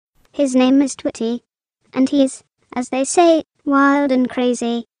His name is Twitty, and he's, as they say, wild and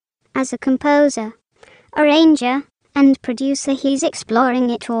crazy. As a composer, arranger, and producer, he's exploring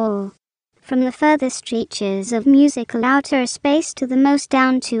it all. From the furthest reaches of musical outer space to the most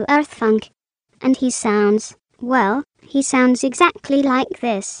down-to-earth funk. And he sounds exactly like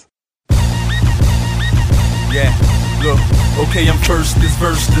this. Yeah, look, okay, I'm first. This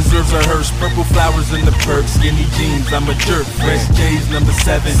verse deserves a hearse. Purple flowers in the perk, skinny jeans, I'm a jerk. Fresh J's, number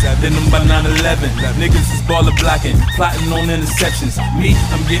 7, then them by 9/11. Niggas is baller blocking, plotting on interceptions. Me,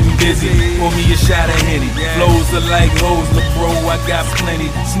 I'm getting busy, pour me a shot of Henny. Flows are like hoes, look bro, I got plenty.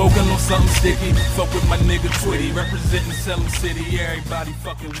 Smoking on something sticky, fuck with my nigga Twitty. Representing Salem City, everybody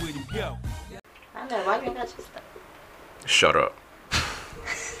fucking with him, yo. I know, why you ain't got your stuff? Shut up.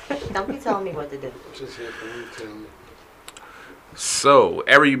 Don't be telling me what to do. Just here for you to tell me. So,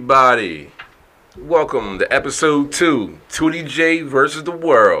 everybody, welcome to episode 2, Twitty J versus the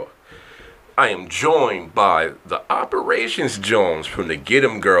world. I am joined by the Operations Jones from the Get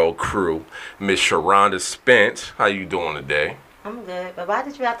 'Em Girl crew, Miss Sharonda Spence. How you doing today? I'm good, but why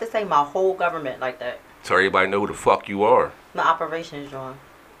did you have to say my whole government like that? So everybody know who the fuck you are. My Operations John.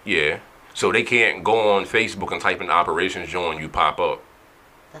 Yeah. So they can't go on Facebook and type in Operations Jones, you pop up.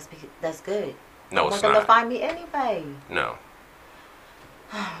 That's good. No, I it's want them not. to find me anyway. No.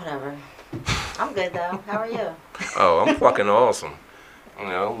 Whatever. I'm good though. How are you? Oh, I'm fucking awesome. You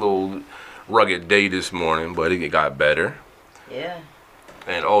know, a little rugged day this morning, but it got better. Yeah.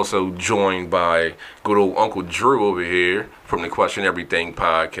 And also joined by good old Uncle Drew over here from the Question Everything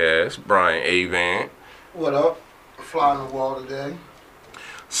podcast, Brian Avant. What up? Fly on the wall today.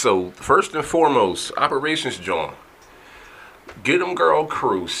 So, first and foremost, Operations John. Get 'Em Girl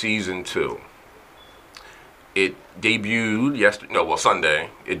Crew Season 2. It debuted Sunday.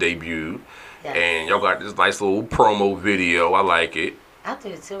 It debuted. Yes. And y'all got this nice little promo video. I like it. I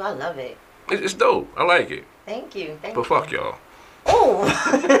do too. I love it. It's dope. I like it. Thank you. But fuck y'all. Oh.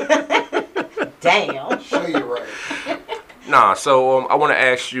 Damn. Show you right. Nah, so I want to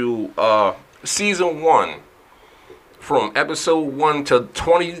ask you, Season 1, from episode 1 to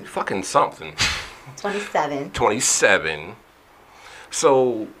 20 fucking something. 27. 27.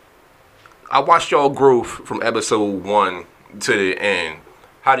 So, I watched y'all growth from episode 1 to the end.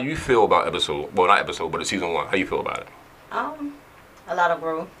 How do you feel about not episode, but season 1? How you feel about it? A lot of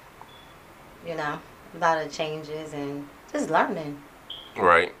growth. You know, a lot of changes and just learning.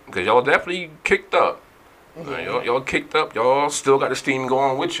 Right, because y'all definitely kicked up. Yeah. Y'all kicked up. Y'all still got the steam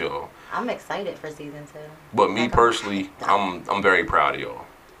going with y'all. I'm excited for season 2. But me personally, I'm very proud of y'all.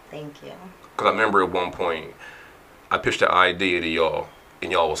 Thank you. Because I remember at one point, I pitched the idea to y'all, and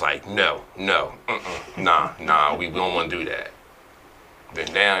y'all was like, no, nah, we don't want to do that.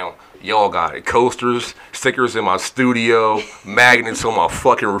 Then now, y'all got it. Coasters, stickers in my studio, magnets on my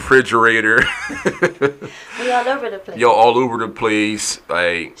fucking refrigerator. We all over the place. Y'all all over the place.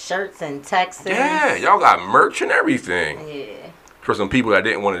 Like, shirts and texts. yeah, y'all got merch and everything. Yeah. For some people that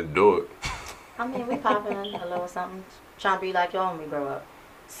didn't want to do it. I mean, we popping a little something. Trying to be like y'all when we grow up.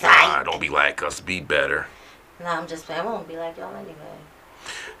 Nah, don't be like us. Be better. Nah, I'm just saying, I won't be like y'all anyway.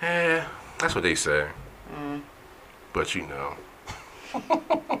 Yeah, that's what they say. Mm. But you know.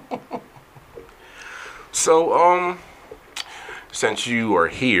 So, since you are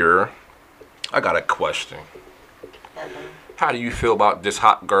here, I got a question. How do you feel about this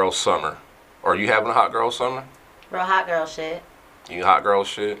hot girl summer? Are you having a hot girl summer? Real hot girl shit. You hot girl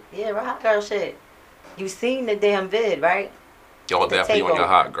shit? Yeah, real hot girl shit. You seen the damn vid, right? Y'all The definitely on your takeover.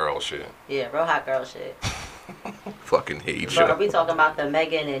 hot girl shit. Yeah, real hot girl shit. Fucking hate But are you. we talking about the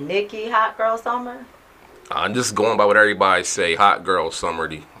Megan and Nikki hot girl summer? I'm just going by what everybody say. Hot girl summer,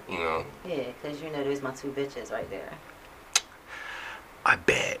 you know. Yeah, because you know there's my 2 bitches right there. I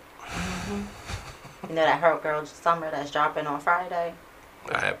bet. You know that hot girl summer that's dropping on Friday?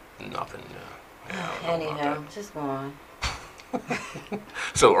 I have nothing. Yeah, I don't know about Anyhow, just going. that.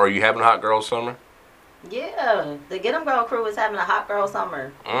 So, are you having a hot girl summer? Yeah, the Get 'Em Girl crew is having a hot girl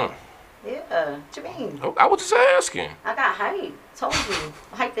summer. Mm. Yeah, what you mean? Oh, I was just asking. I got hyped. Told you.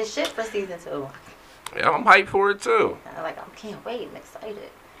 Hyped as shit for season 2. Yeah, I'm hyped for it too. I can't wait. I'm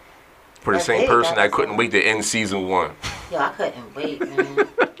excited. For the That's same it, person that that's couldn't it. wait to end season 1. Yo, I couldn't wait, man.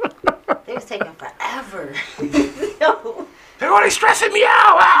 They was taking forever. Yo, They stressing me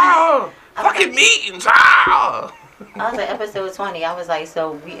out. Ow. Fucking meetings. Ow. I was like episode 20. I was like,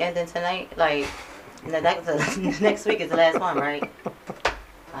 so we ending tonight? Like, next week is the last one, right?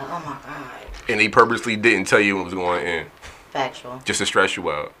 Like, oh my god. And they purposely didn't tell you when it was going to end. Factual. Just to stress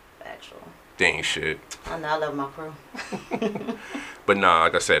you out. Factual. Dang shit. I know, I love my crew. But nah,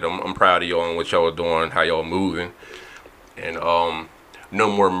 like I said, I'm proud of y'all and what y'all are doing, how y'all moving. And no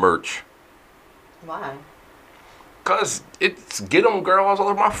more merch. Why? Cause it's get 'em girls all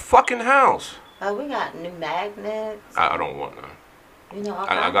over my fucking house. Oh, we got new magnets. I don't want none. You know, all I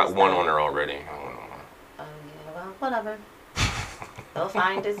kinds got of one stuff. on there already. I don't want one. Oh yeah, well, whatever. They'll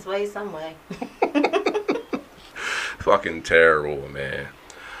find its way some way. Fucking terrible, man.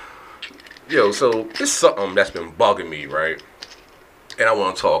 Yo, so this is something that's been bugging me, right? And I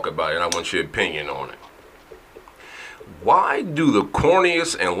want to talk about it, and I want your opinion on it. Why do the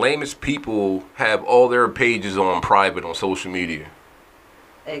corniest and lamest people have all their pages on private on social media?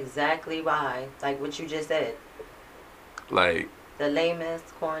 Exactly why. Like what you just said. Like, The lamest,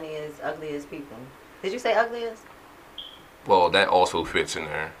 corniest, ugliest people. Did you say ugliest? well, that also fits in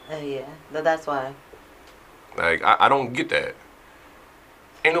there. Oh yeah. That's why. Like, I don't get that.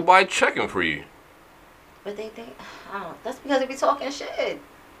 Ain't nobody checking for you. But they think, I don't. That's because they be talking shit.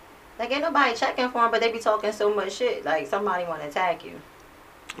 Like ain't nobody checking for them, but they be talking so much shit. Like somebody want to attack you.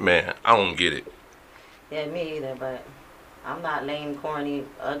 Man, I don't get it. Yeah, me either. But I'm not lame, corny,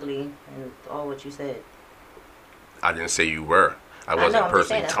 ugly, and all what you said. I didn't say you were. I know, wasn't I'm just personally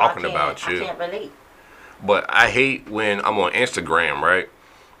saying, that's why I talking can't- about you. I can't relate. But I hate when I'm on Instagram, right?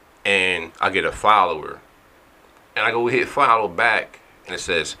 And I get a follower. And I go hit follow back. And it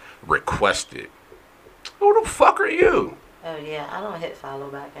says, requested. Who the fuck are you? Oh yeah, I don't hit follow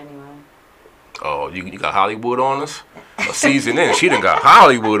back anyway. Oh, you got Hollywood on us? A season in, she done got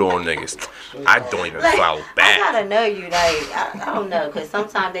Hollywood on niggas. I don't even Like, follow I back. gotta know you. Like I don't know, cause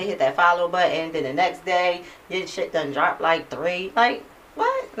sometimes they hit that follow button, then the next day your shit done drop like 3. Like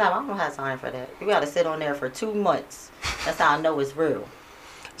what? No, I don't have time for that. You gotta sit on there for 2 months. That's how I know it's real.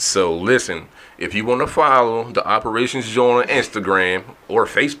 So listen, if you want to follow the Operations Joint on Instagram or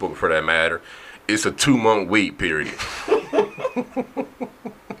Facebook for that matter, it's a 2-month wait period.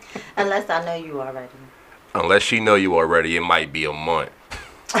 Unless I know you already. Unless she know you already, it might be a month.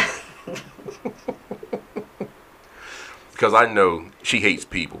 Because I know she hates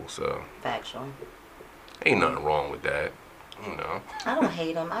people, so Factual. ain't nothing wrong with that. You know. I don't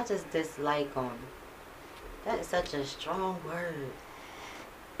hate them. I just dislike them. That is such a strong word.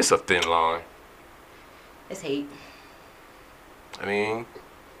 It's a thin line. It's hate. I mean,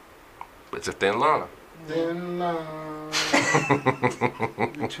 it's a thin line. Thin line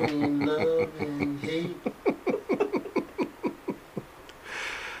between love and hate.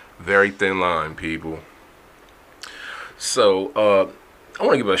 Very thin line, people. So, I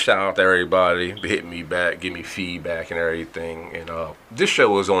want to give a shout out to everybody for hitting me back, give me feedback and everything. And this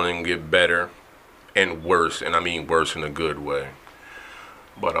show is only going to get better and worse, and I mean worse in a good way.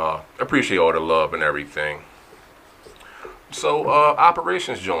 But I appreciate all the love and everything. So,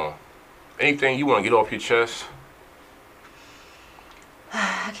 Operations John, anything you want to get off your chest?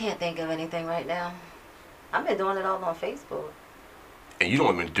 I can't think of anything right now. I've been doing it all on Facebook. And you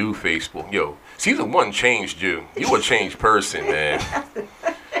don't even do Facebook. Yo, season 1 changed you. You a changed person, man.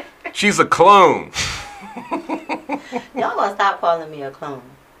 She's a clone. Y'all gonna stop calling me a clone,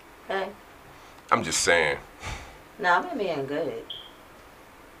 okay? I'm just saying. No, I've been being good.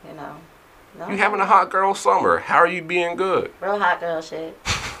 You know. No, You having a hot girl summer. How are you being good? real hot girl shit.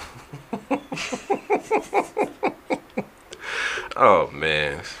 Oh,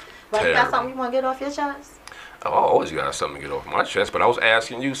 man. It's But you got terrible. something you want to get off your chest? I always got something to get off my chest, but I was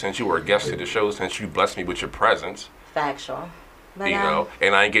asking you, since you were a guest to the show, since you blessed me with your presence, Factual. But, you know,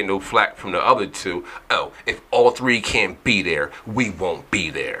 and I ain't getting no flack from the other two. Oh, if all 3 can't be there, we won't be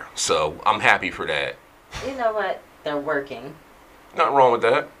there. So I'm happy for that. you know what? They're working. Nothing wrong with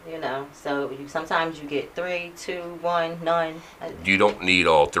that. You know, so sometimes you get 3, 2, 1, none. You don't need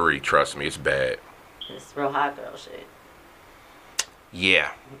all 3, trust me, it's bad. It's real hot girl shit.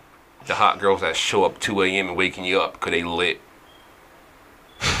 Yeah. The hot girls that show up 2 a.m. and waking you up because they lit.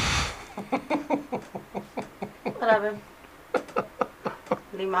 Whatever.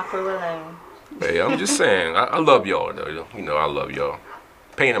 Leave my crew alone. Hey, I'm just saying, I love y'all, though. You know, I love y'all.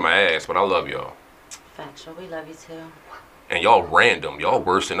 Pain in my ass, but I love y'all. Factual. We love you too. And y'all random. Y'all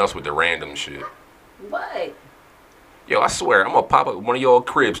worse than us with the random shit. What? Yo, I swear, I'm gonna pop up at one of y'all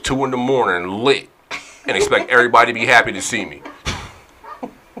cribs 2 in the morning lit and expect everybody to be happy to see me.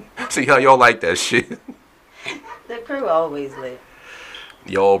 See how y'all like that shit? The crew always lit.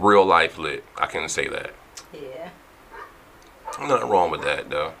 Y'all real life lit. I can say that. Yeah. Nothing wrong with that,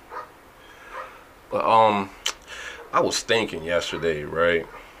 though. But, I was thinking yesterday, right?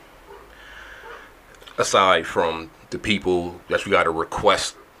 Aside from the people that you got to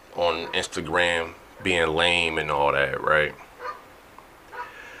request on Instagram being lame and all that, right?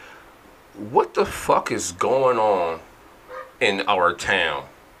 What the fuck is going on in our town?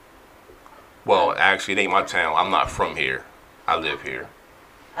 Well, actually, it ain't my town. I'm not from here. I live here.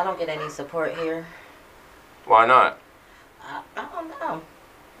 I don't get any support here. Why not? I don't know.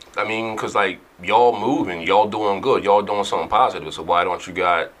 I mean, because, like, y'all moving, y'all doing good, y'all doing something positive, so why don't you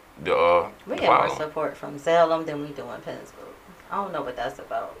got the We the get more following? support from Salem than we do in Pennsville. I don't know what that's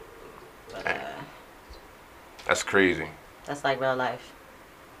about. But, That's crazy. that's like real life.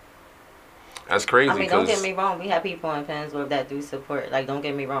 That's crazy. I mean, don't get 'cause- me wrong. We have people in Pennsville that do support. Like, don't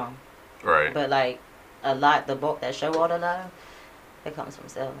get me wrong. Right. But, like, a lot, the bulk that show all the love, it comes from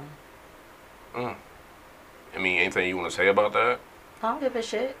Salem. I mean, anything you want to say about that? I don't give a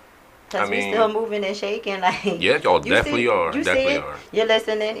shit. I Because we mean- still moving and shaking. Like, Yeah, y'all you definitely see- are. You Definitely see it. are. You're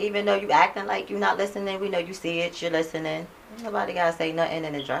listening, even though you acting like you're not listening. We know you see it. You're listening. Nobody gotta say nothing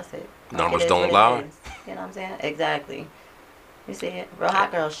and address it. Like, Numbers it is don't what it lie. is. You know what I'm saying? Exactly. You see it? Real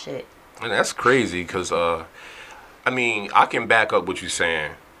hot girl shit. And that's crazy because, I mean, I can back up what you're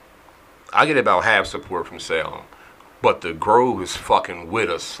saying. I get about half support from Salem, but the Grove is fucking with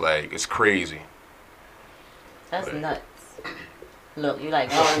us. Like, it's crazy. That's Right. nuts. Look, you like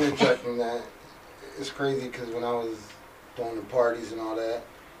I'll interject in that. It's crazy because when I was doing the parties and all that,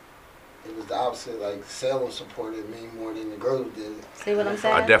 it was the opposite. Like, Salem supported me more than the Grove did. See what I'm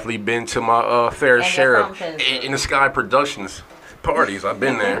saying? I definitely been to my fair And you're share from of Pennsville. in the Sky Productions parties. I've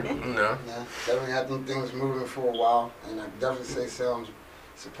been there. You know. Yeah, definitely had them things moving for a while, and I definitely say Salem's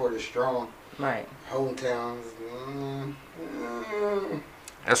support is strong. Right. Hometowns,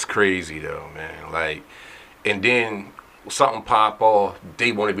 That's crazy though, man. Like, and then something pop off,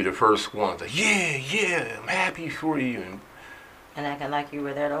 they want to be the first ones. Like, yeah, I'm happy for you. And And acting like you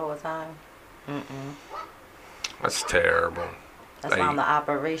were there the whole time. Mm-mm. that's terrible. That's why Like- I'm the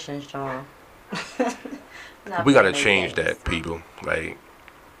operations John. We gotta change that, people. Like,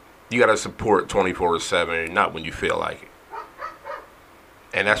 you gotta support 24/7, not when you feel like it.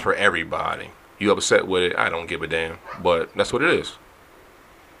 And that's for everybody. You upset with it, I don't give a damn. But that's what it is.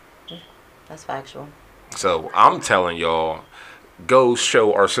 That's factual. So I'm telling y'all, go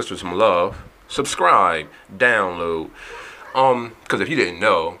show our sisters some love. Subscribe, download. Because if you didn't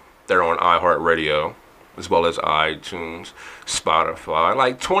know, they're on iHeartRadio, as well as iTunes, Spotify,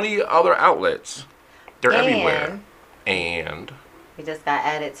 like 20 other outlets. They're everywhere. And We just got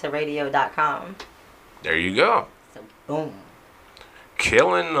added to radio.com. there you go. So boom.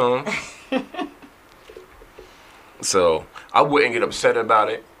 Killing them. So I wouldn't get upset about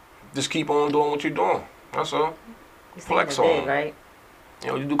it. Just keep on doing what you're doing. That's all. You seen Flex the big, on. right? You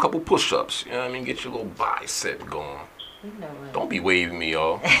know, you do a couple push-ups. You know what I mean? Get your little bicep going. You know what? Don't be waving me,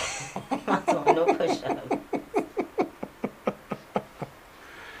 y'all. I'm not doing no push-up.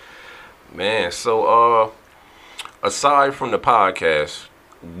 Man, so aside from the podcast,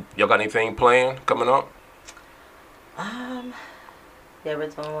 y'all got anything planned coming up? Yeah, we're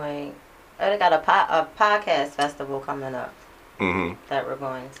doing. Oh, they got a podcast festival coming up Mm-hmm. that we're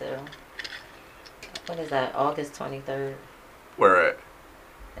going to. What is that? August 23rd Where at?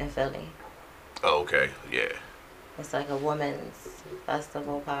 in Philly. Oh, okay, yeah. It's like a women's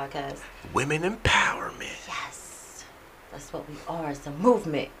festival podcast. Women empowerment. Yes, that's what we are. It's a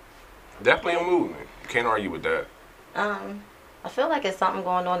movement. Definitely a movement. Can't argue with that. I feel like it's something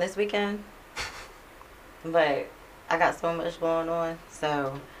going on this weekend, but I got so much going on,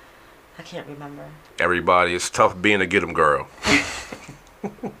 so I can't remember. Everybody, it's tough being a get 'em girl.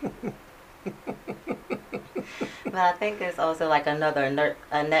 But I think it's also like another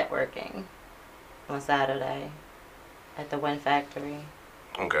a networking on Saturday at the Win Factory.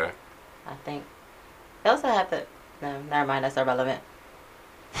 Okay. I think they also have the. No, never mind. That's irrelevant.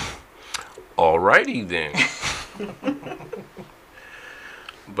 Alrighty then.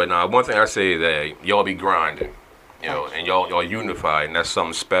 But now, one thing I say is that y'all be grinding, you know, and y'all unified, and that's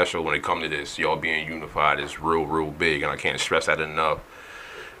something special when it comes to this. Y'all being unified is real big, and I can't stress that enough.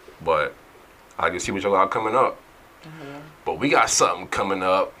 But I can see what y'all got coming up. Mm-hmm. But we got something coming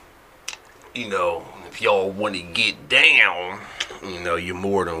up. You know, if y'all want to get down, you know, you're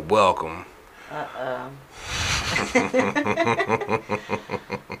more than welcome.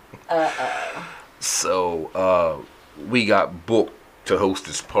 So, we got booked to host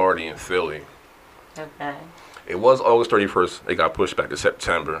this party in Philly. Okay. It was August 31st. It got pushed back to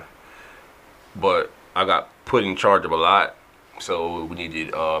September. But I got put in charge of a lot. So we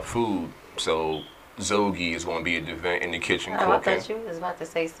needed food. So Zogi is going to be at the event in the kitchen I cooking. thought you was about to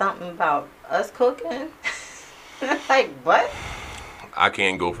say something about us cooking. Like, what? I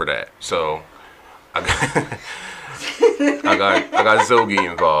can't go for that. So I got, I got Zogi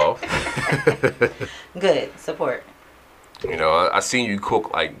involved. Good. Support. You know, I seen you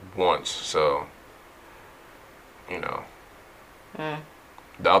cook like once. So, you know.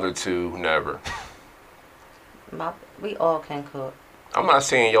 The other two, never. We all can cook. I'm not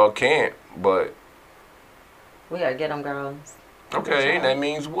saying y'all can't, but We gotta get them girls. okay, that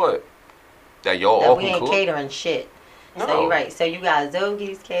means what? That y'all That all we can ain't cook? catering shit. No. So you're right. So you got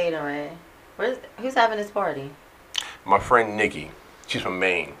Zogi's catering. Who's having this party? My friend Nikki, she's from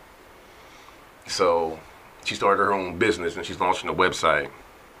Maine. So she started her own business and she's launching a website.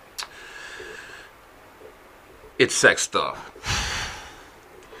 It's sex stuff.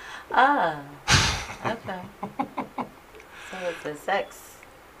 Ah, okay. So it's a sex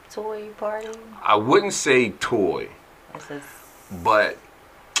toy party. I wouldn't say toy, It's a but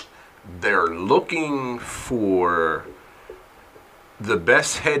they're looking for the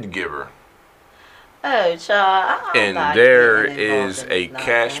best head giver. oh, child. I'm And not there getting involved is in a this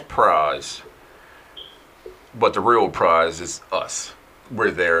cash nonsense. prize. But the real prize is us.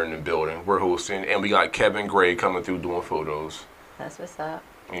 We're there in the building. We're hosting. And we got Kevin Gray coming through doing photos. That's what's up.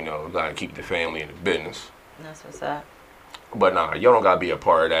 You know, we got to keep the family in the business. That's what's up. But nah, y'all don't got to be a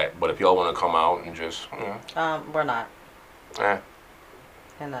part of that. But if y'all want to come out and just, We're not. eh,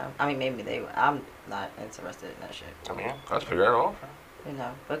 You know, I mean, maybe they. I'm not interested in that shit. I mean, let's figure that off. You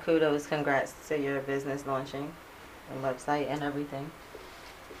know, but kudos, congrats to your business launching, and website and everything.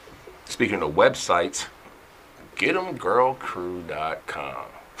 Speaking of websites, getemgirlcrew.com.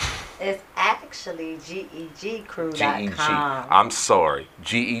 It's actually GEGcrew.com. GEG. I'm sorry.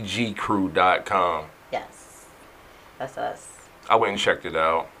 GEGcrew.com. Yes, that's us. I went and checked it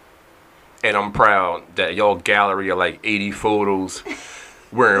out. And I'm proud that y'all gallery of like 80 photos,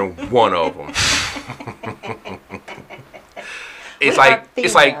 we're in one of them. It's We like are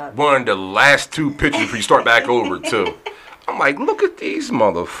it's like female. one of the last two pictures before you start back over too. I'm like, look at these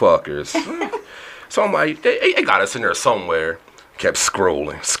motherfuckers. So I'm like, they got us in there somewhere. Kept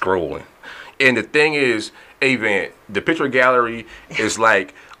scrolling. And the thing is, Avant, the picture gallery is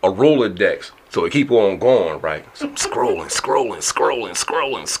like a Rolodex. So it keep on going, right? So I'm scrolling.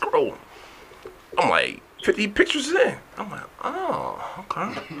 I'm like, 50 pictures in. I'm like, oh,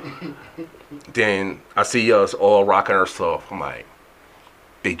 okay. Then I see us all rocking our stuff. I'm like,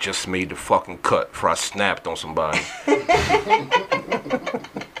 they just made the fucking cut before I snapped on somebody.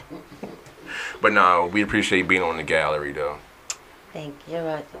 But no, we appreciate being on the gallery, though. Thank you. You're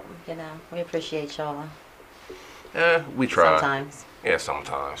right. You know, we appreciate y'all. We try. Sometimes. Yeah,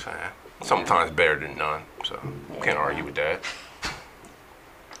 sometimes. Sometimes better than none. So, can't argue with that.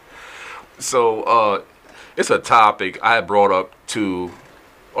 So, it's a topic I had brought up to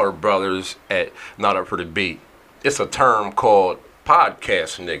our brothers at Not Up for the Beat. It's a term called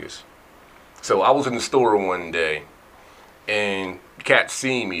podcast niggas. So, I was in the store one day, and cats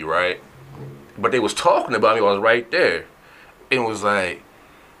seen me, right? But they was talking about me while I was right there. And it was like,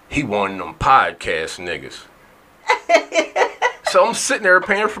 he one of them podcast niggas. So I'm sitting there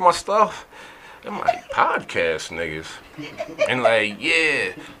paying for my stuff. I'm like, podcast niggas. And like,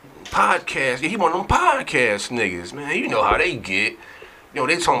 yeah, podcast. Yeah, he one of them podcast niggas, man. You know how they get. You know,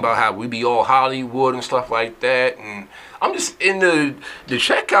 they talking about how we be all Hollywood and stuff like that. And I'm just in the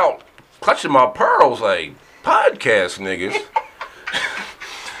checkout clutching my pearls like, podcast niggas.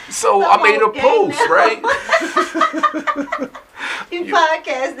 So I made a post, right? You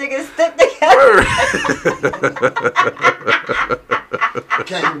podcast niggas stick together.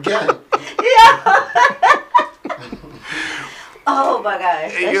 Gang. Oh my gosh.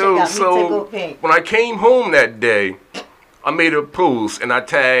 That Hey, shit yo, got me so tickled pink. when I came home that day, I made a post and I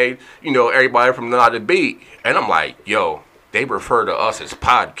tagged, everybody from Not the Beat. And I'm like, yo, they refer to us as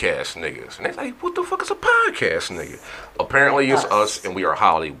podcast niggas. And they're like, what the fuck is a podcast nigga? Apparently it's us and we are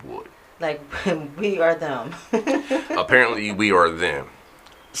Hollywood. Like, we are them. Apparently we are them.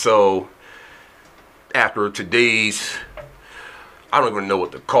 So after today's, I don't even know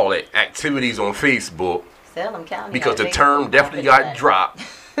what to call it, activities on Facebook, Salem County. because the got term big definitely profit got today. dropped.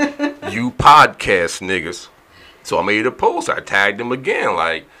 You podcast niggas. So I made a post. I tagged them again.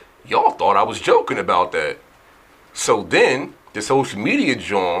 Like, y'all thought I was joking about that. So then the social media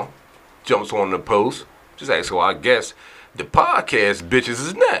John jumps on the post. Just like, so I guess the podcast bitches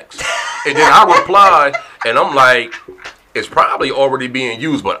is next. And then I reply, and I'm like, it's probably already being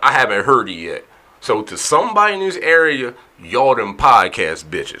used, but I haven't heard it yet. So to somebody in this area, y'all them podcast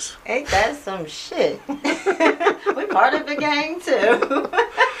bitches. Ain't that some shit? We part of the gang too.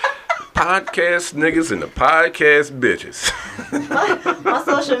 Podcast niggas and the podcast bitches. My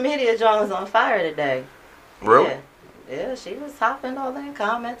social media John was on fire today. Bro? Yeah, she was hopping all in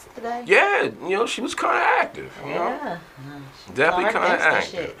comments today. Yeah, she was kind of active. Yeah. Definitely kind of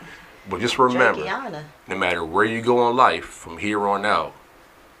active. But just remember, Drakiana. no matter where you go in life, from here on out,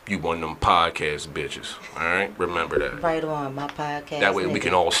 you one of them podcast bitches. All right? Remember that. Right on my podcast. That way we nigga.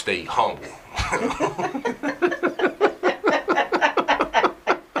 can all stay humble.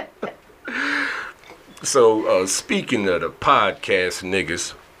 So, speaking of the podcast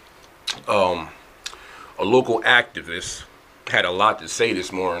niggas, a local activist had a lot to say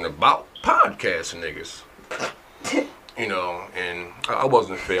this morning about podcast niggas. You know, and I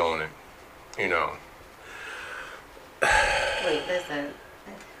wasn't feeling it. You know. Wait, listen.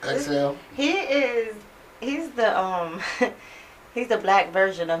 XL. He's the he's the black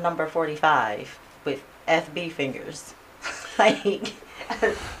version of number 45 with FB fingers.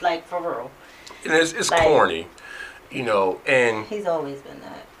 like for real. And it's corny, you know, and he's always been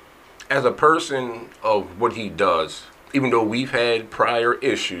that. As a person of what he does, even though we've had prior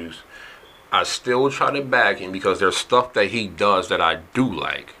issues, I still try to back him because there's stuff that he does that I do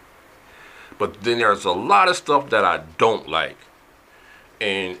like. But then there's a lot of stuff that I don't like.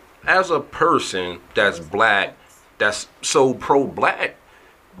 And as a person that's black, that's so pro-black,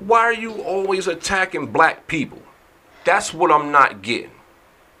 why are you always attacking black people? That's what I'm not getting.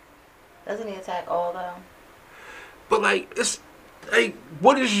 Doesn't he attack all though? But like, it's like,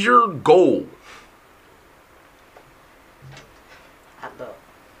 what is your goal?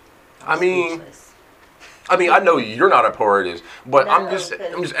 I mean, I know you're not a part of this, but No, I'm just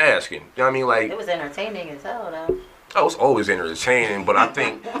asking. You know what I mean? Like, it was entertaining as hell though. oh, it's always entertaining, but I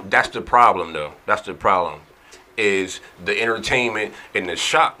think that's the problem though. That's the problem, is the entertainment and the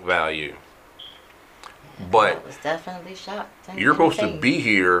shock value. But it was definitely shocked. you're supposed to be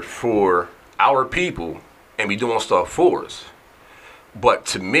here for our people and be doing stuff for us. But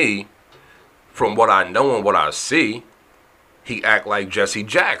to me, from what I know and what I see, he act like Jesse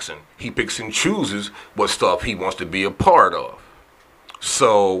Jackson. He picks and chooses what stuff he wants to be a part of.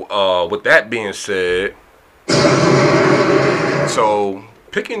 So, with that being said, so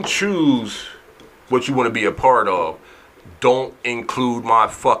pick and choose what you want to be a part of. Don't include my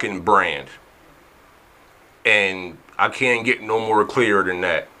fucking brand. And I can't get no more clear than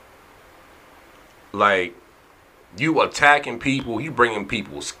that. Like, you attacking people, you bringing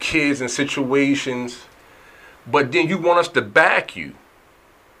people's kids in situations, but then you want us to back you.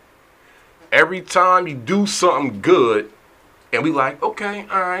 Every time you do something good, and we like, okay,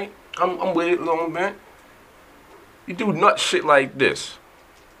 all right, I'm with it a little bit. You do nut shit like this.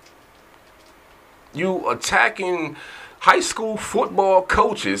 You attacking high school football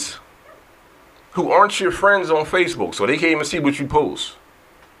coaches who aren't your friends on Facebook, so they can't even see what you post.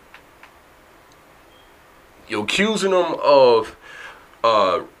 You're accusing them of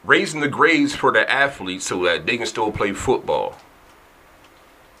raising the grades for the athletes so that they can still play football.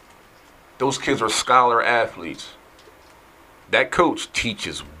 Those kids are scholar athletes. That coach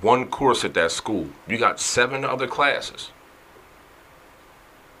teaches one course at that school. You got 7 other classes.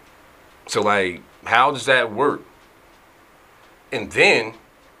 So, like, how does that work? And then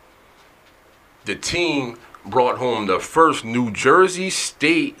the team brought home the first New Jersey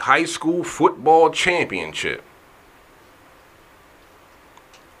State high school football championship.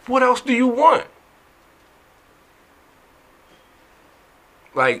 What else do you want?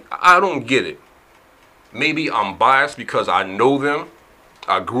 Like, I don't get it. Maybe I'm biased because I know them.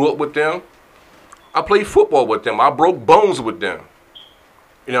 I grew up with them. I played football with them. I broke bones with them.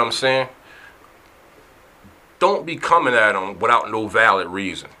 You know what I'm saying? Don't be coming at them without no valid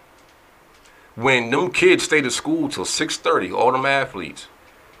reason. When them kids stay to school till 6:30, all them athletes,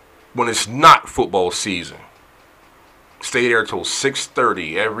 when it's not football season, stay there till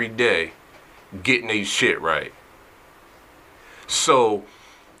 6:30 every day, getting their shit right. So,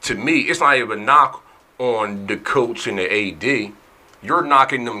 to me, it's not even a knock on the coach and the AD. You're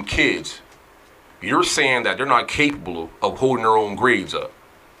knocking them kids. You're saying that they're not capable of holding their own grades up.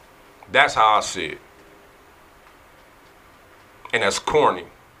 That's how I see it. And that's corny.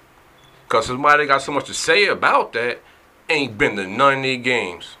 Because somebody got so much to say about that, ain't been to none of their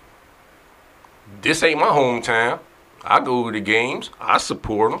games. This ain't my hometown. I go to the games. I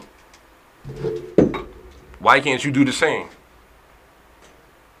support them. Why can't you do the same?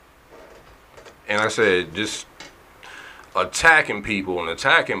 And I said, just attacking people and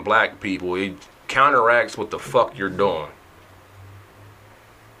attacking black people, it counteracts what the fuck you're doing.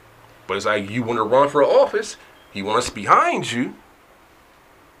 But it's like, you want to run for office, he wants us behind you.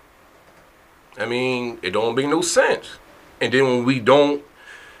 I mean, it don't make no sense. And then when we don't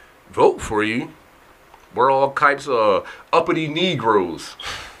vote for you, we're all types of uppity Negroes.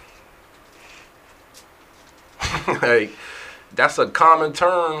 Like, that's a common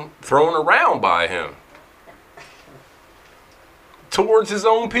term thrown around by him towards his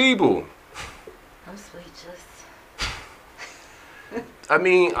own people. I'm speechless. I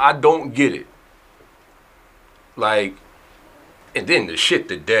mean, I don't get it. Like, and then the shit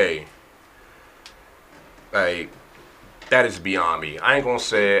today, like, that is beyond me. I ain't gonna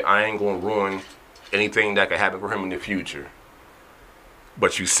say it. I ain't gonna ruin anything that could happen for him in the future.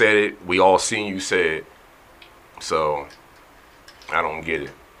 But you said it. We all seen you say it. So I don't get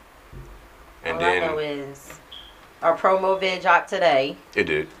it. And all then I know is our promo vid dropped today, it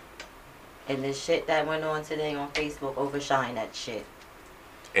did. and the shit that went on today on Facebook overshined that shit.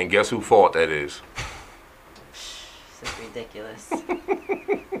 And guess who fault that is? This is ridiculous.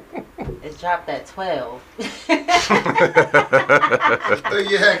 It's dropped at 12. Throw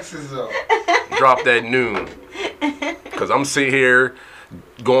your X's up. Dropped at noon. Because I'm sitting here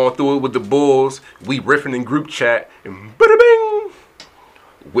going through it with the Bulls. We riffing in group chat. And bada bing!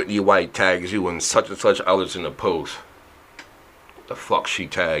 Whitney White tags you and such others in the post. What the fuck she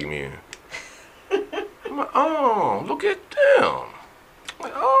tagged me in? I'm like, oh, look at them. I'm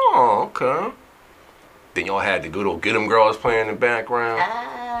like, oh, okay. Then y'all had the good old Get 'em girls playing in the background.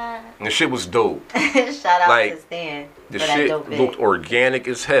 And the shit was dope. Shout out Like, to Stan. The for that shit dope bit. looked organic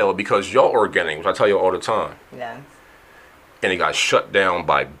as hell because y'all organic, which I tell you all the time. Yeah. And it got shut down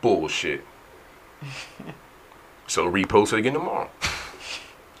by bullshit. So repost it again tomorrow.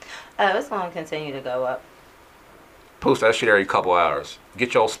 Oh, it's going to continue to go up. Post that shit every couple hours.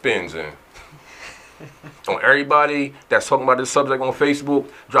 Get y'all spins in. On everybody that's talking about this subject on Facebook,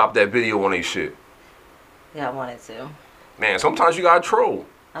 drop that video on their shit. Yeah, I wanted to. Man, sometimes you gotta troll.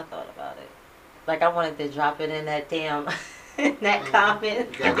 I thought about it. Like, I wanted to drop it in that damn, in that comment.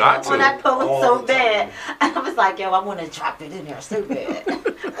 You got When to. I post All so the bad. I was like, yo, I want to drop it in there so bad.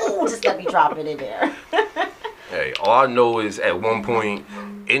 Ooh, just let me drop it in there. Hey, all I know is at one point,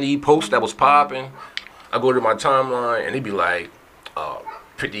 any post that was popping, I go to my timeline and it'd be like,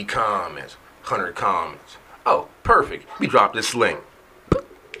 50 comments, 100 comments. Oh, perfect. We dropped this link.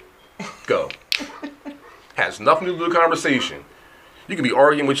 Go. Has nothing to do with the conversation. You can be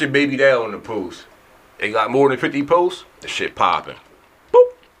arguing with your baby dad on the post. They got more than 50 posts, the shit popping.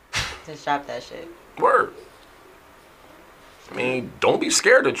 Boop. Just drop that shit. Word. I mean, don't be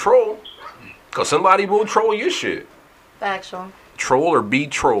scared to troll. Because somebody will troll your shit. Factual. Troll or be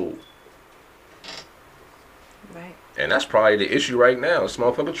trolled. Right. And that's probably the issue right now. This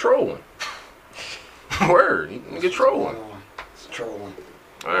motherfucker trolling. Word. Nigga trolling. It's trolling.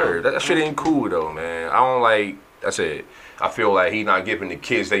 Word. That shit ain't cool though, man. I don't like, that's it. I feel like he not giving the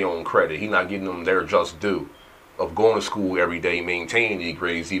kids their own credit. He not giving them their just due of going to school every day, maintaining the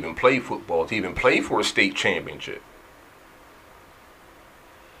grades, to even play football, to even play for a state championship.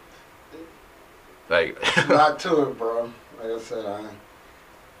 Like, It's a lot to it, bro. Like I said,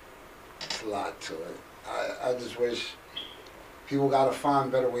 it's a lot to it. I just wish people got to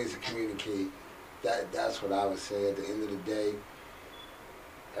find better ways to communicate. That's what I would say. At the end of the day,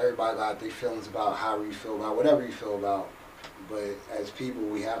 everybody got their feelings about how you feel about whatever you feel about. But as people,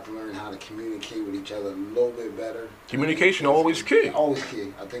 we have to learn how to communicate with each other a little bit better. communication always key. Always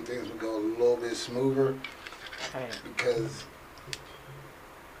key. I think things would go a little bit smoother Right. because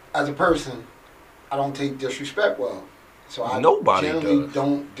as a person, I don't take disrespect well. So I Nobody generally does.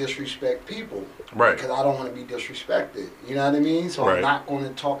 don't disrespect people. Right. Because I don't want to be disrespected. You know what I mean? So Right. I'm not going to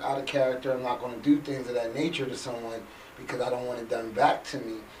talk out of character. I'm not going to do things of that nature to someone because I don't want it done back to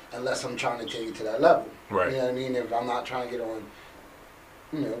me unless I'm trying to take it to that level. Right. You know what I mean? If I'm not trying to get on,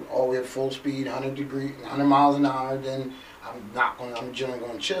 all the way at full speed, 100 miles an hour, then I'm generally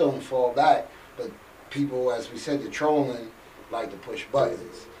going to chill and fall back. But people, as we said, the trolling like to push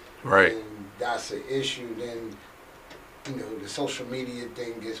buttons. Right. And that's an issue. Then, the social media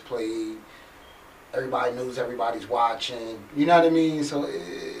thing gets played. Everybody knows everybody's watching. You know what I mean? So,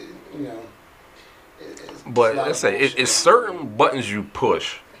 But let's say it's certain buttons you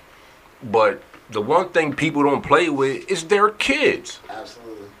push, but the one thing people don't play with is their kids.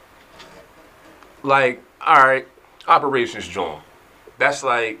 Absolutely. Like, all right, operations joint. That's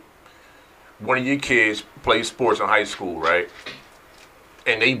like one of your kids plays sports in high school, right?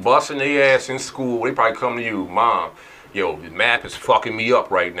 And they busting their ass in school. They probably come to you, Mom, yo, the math is fucking me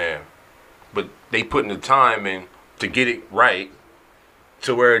up right now. But they putting the time in to get it right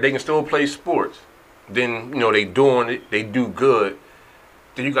to where they can still play sports. Then, they doing it, they do good.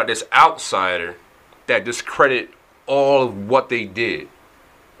 Then you got this outsider that discredit all of what they did.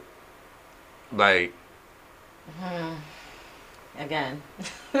 Like, Again.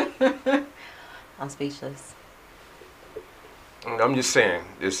 I'm speechless. I'm just saying,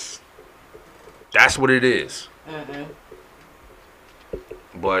 that's what it is. Mm-mm.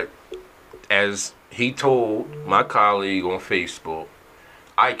 But as he told my colleague on Facebook,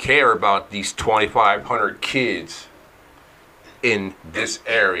 I care about these 2,500 kids in this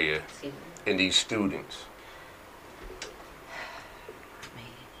area Excuse me. and these students.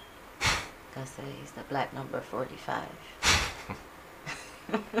 Gonna say he's the black number 45.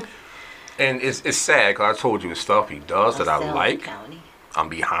 And it's sad because I told you the stuff he does that I Selma like. County. I'm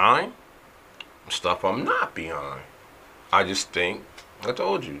behind. Stuff I'm not behind. I just think, I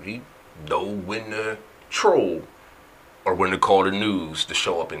told you, he know when to troll or when to call the news to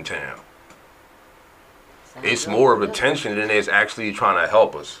show up in town. Sounds It's really more of good. attention than it's actually trying to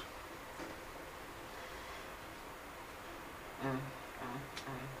help us.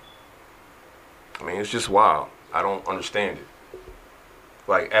 I mean, it's just wild. I don't understand it.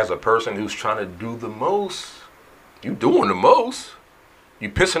 Like, as a person who's trying to do the most, you doing the most. You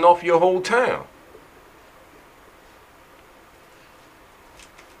pissing off your whole town.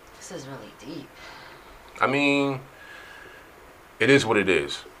 This is really deep. I mean, it is what it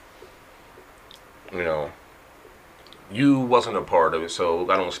is. You know, you wasn't a part of it, so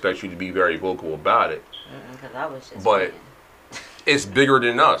I don't expect you to be very vocal about it. Because I was just. But playing. it's bigger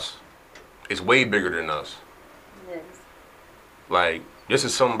than us. It's way bigger than us. Yes. Like, this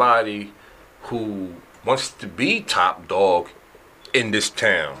is somebody who wants to be top dog in this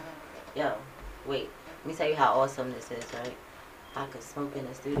town. Yo, wait. Let me tell you how awesome this is, right? I could smoke in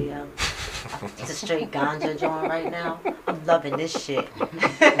the studio. It's a straight ganja joint right now. I'm loving this shit.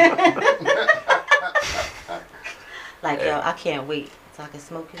 Like, yo, I can't wait so I can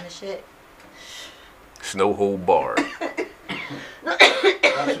smoke in the shit. Snow hole bar.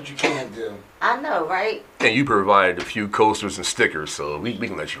 That's what you can't do. I know, right? And you provided a few coasters and stickers, so we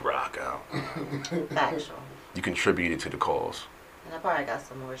can let you rock out. Factual. You contributed to the cause. And I probably got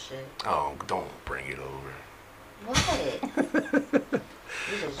some more shit. Oh, don't bring it over. What?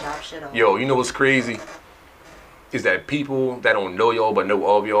 You just drop shit off. Yo, you know what's crazy? Is that people that don't know y'all but know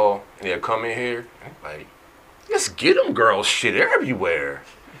of y'all, and they'll come in here, like, let's get them girls shit everywhere.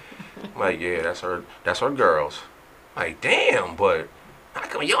 I'm like, yeah, that's our girls. Like, damn, but how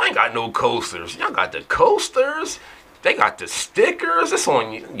come y'all ain't got no coasters? Y'all got the coasters. They got the stickers. It's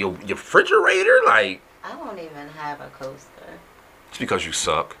on your refrigerator. Like, I don't even have a coaster. it's because you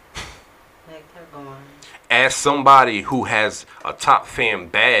suck. Like, they're gone. As somebody who has a top fan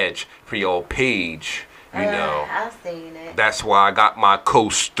badge for your page, you know, I've seen it. that's why I got my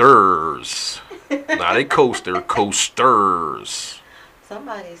coasters. Not a coaster, coasters.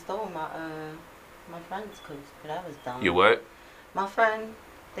 Somebody stole my friend's coaster. That was dumb. You what? My friend,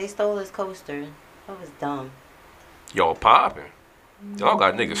 they stole his coaster. That was dumb. Y'all popping. Y'all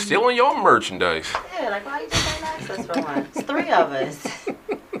got niggas stealing your merchandise. Yeah, like, why you just ain't ask us for one? It's three of us.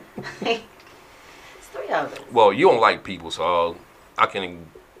 It's three of us. Well, you don't like people, so I can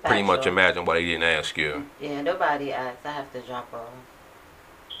pretty much Factual. imagine why they didn't ask you. Yeah, nobody asked. I have to drop off.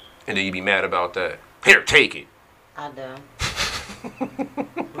 And then you be mad about that. Here, take it. I do.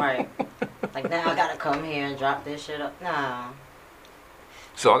 Right. Like, now I gotta come here and drop this shit up. Nah.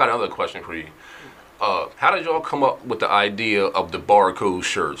 So I got another question for you. How did y'all come up with the idea of the barcode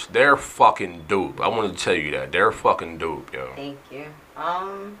shirts? They're fucking dope. I wanted to tell you that. They're fucking dope, yo. Thank you.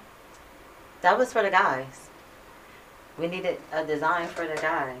 That was for the guys. We needed a design for the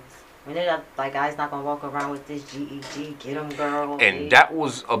guys. We needed, like, guys not gonna walk around with this GEG, get 'em girl. And that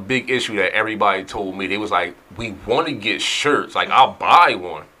was a big issue that everybody told me. They was like, we want to get shirts. Like, I'll buy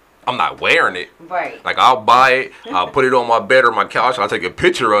one. I'm not wearing it. Right. Like, I'll buy it. I'll put it on my bed or my couch. I'll take a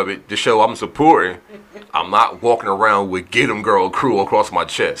picture of it to show I'm supporting. I'm not walking around with Get 'em Girl crew across my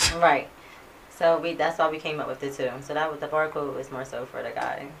chest. Right. So that's why we came up with it too. So that was the barcode was more so for the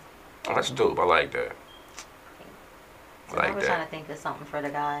guys. Oh, that's dope. I like that. So I I like was trying that. to think of something for the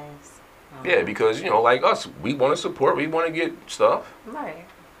guys. Yeah, because, you know, like us, we want to support. We want to get stuff. Right.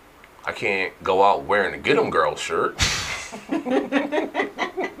 I can't go out wearing a Get 'em Girl shirt.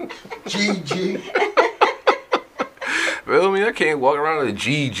 GG. Feel me? I can't walk around with a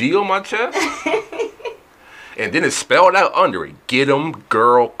GG on my chest. And then it's spelled out under it. Get 'em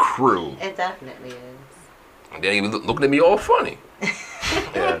Girl Crew. It definitely is. And they even looking at me all funny.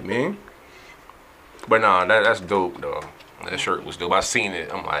 Yeah, I mean. But nah, that's dope though. That shirt was dope. I seen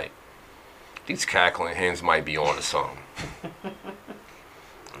it. I'm like, these cackling hens might be on to something.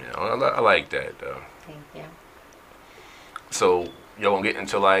 You know, I like that though. Thank you. So y'all gonna get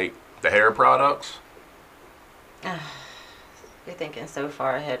into like the hair products? You're thinking so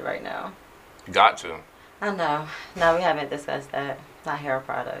far ahead right now. Got to. I know. No, we haven't discussed that. Not hair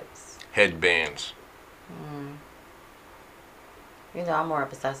products. Headbands. You know, I'm more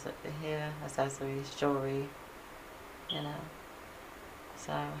of accessories, jewelry, you know.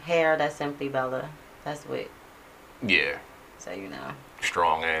 So, hair, that's Simply Bella. That's what, Yeah. so you know.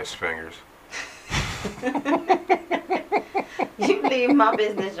 Strong ass fingers. You leave my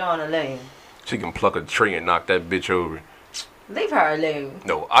business on alone. She can pluck a tree and knock that bitch over. Leave her alone.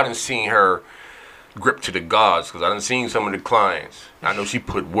 No, I done seen her grip to the gods because I done seen some of the clients. I know she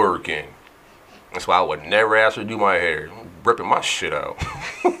put work in. That's why I would never ask her to do my hair. I'm ripping my shit out.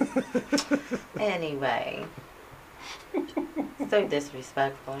 Anyway. So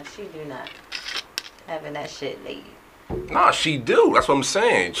disrespectful. And she do not having that shit laid. Nah, she do. That's what I'm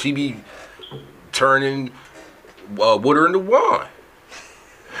saying. She be turning water into wine.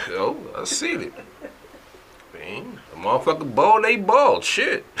 Yo, I see it. Man, a motherfucker bald, they bald.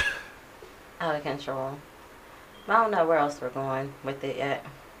 Shit. Out of control. I don't know where else we're going with it yet.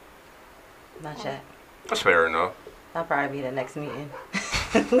 Not yet. That's fair enough. That'll probably be the next meeting.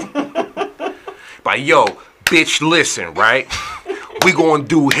 But yo, bitch, listen, right? We gonna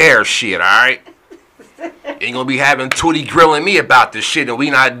do hair shit, alright? Ain't gonna be having Tootie grilling me about this shit and we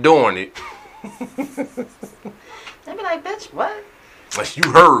not doing it. They be like, bitch, what? Unless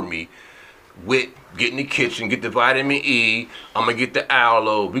you heard me. With get in the kitchen, get the vitamin E, I'm gonna get the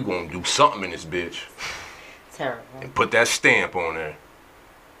aloe. We gonna do something in this bitch. Terrible. And put that stamp on there.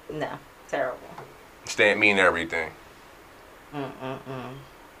 No, terrible. Stamp mean everything. I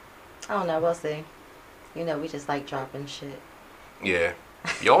don't know, we'll see. You know, we just like dropping shit. Yeah.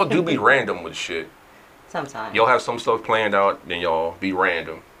 Y'all do be random with shit. Sometimes. Y'all have some stuff planned out, then y'all be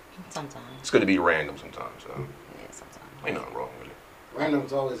random. Sometimes. It's good to be random sometimes, so. Yeah, sometimes. Ain't nothing wrong with it.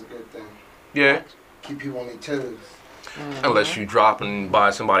 Random's always a good thing. Yeah. Keep people on their toes. Unless you dropping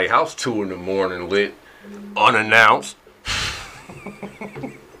by somebody's house 2 in the morning lit, unannounced.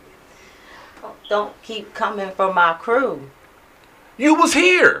 Don't keep coming for my crew. You was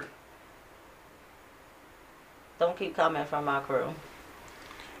here. Don't keep coming for my crew.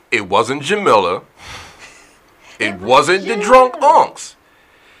 It wasn't Jamila. It was wasn't the you. drunk unks.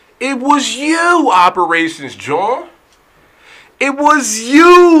 It was you, Operations John. It was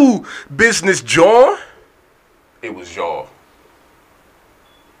you, Business John. It was y'all.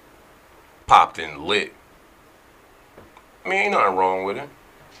 Popped in lit. I mean, ain't nothing wrong with it.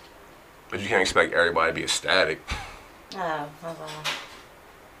 But you can't expect everybody to be ecstatic. Oh, hold on.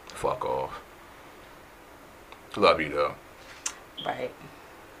 Fuck off. Love you, though. Right.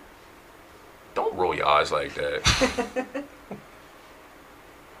 Don't roll your eyes like that.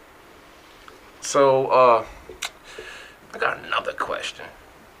 So, I got another question.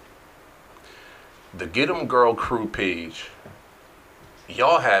 The Get 'em Girl Crew page,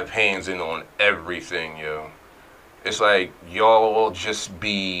 y'all have hands in on everything, yo. It's like y'all just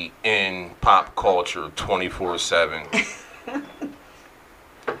be in pop culture 24/7.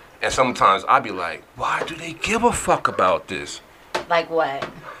 And sometimes I be like, why do they give a fuck about this? Like what?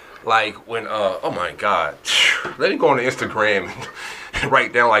 Like when, oh my God, let me go on Instagram and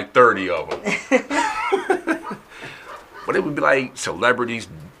write down like 30 of them. But it would be like celebrities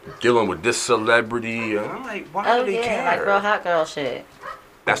dealing with this celebrity. And I'm like, why do they care? Like real hot girl shit.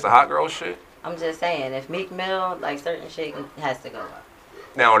 That's the hot girl shit? I'm just saying, if Meek Mill, like certain shit has to go up.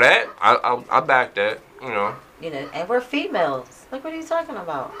 Now that, I back that, you know. You know, and we're females. Like, what are you talking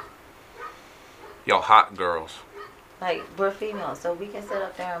about? Y'all hot girls. Like, we're females, so we can sit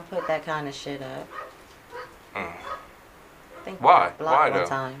up there and put that kind of shit up. Think Why? block Why one though?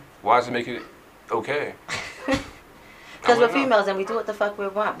 time. Why does it make it okay? Because we're I wanna know. females and we do what the fuck we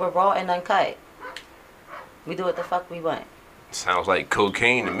want. We're raw and uncut. We do what the fuck we want. Sounds like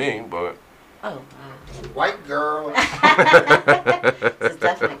cocaine to me, but Oh, White girl. this is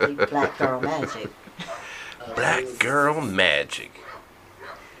definitely black girl magic. black girl magic.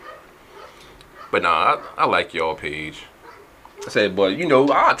 But nah, I like y'all page. I said, but you know,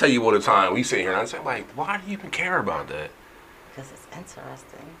 I'll tell you all the time. We sit here and I say, like, why do you even care about that? Because it's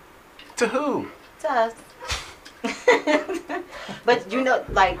interesting. To who? To us. But you know,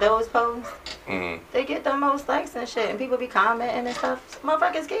 like those posts, they get the most likes and shit, and people be commenting and stuff.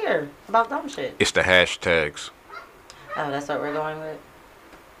 Motherfuckers scared about dumb shit. It's the hashtags. Oh, that's what we're going with?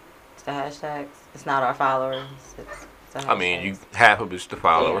 It's the hashtags? It's not our followers. It's the I mean, hashtags. half of it's the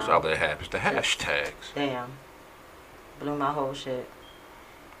followers, Yeah. other half is the hashtags. Damn. Blew my whole shit.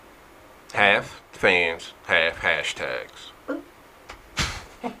 Half fans, half hashtags.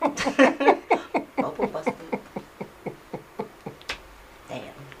 Bubble busted. Damn.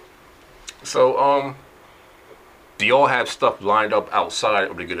 So, do y'all have stuff lined up outside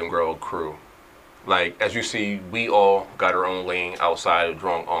of the Get 'em Girl crew? Like, as you see, we all got our own lane outside of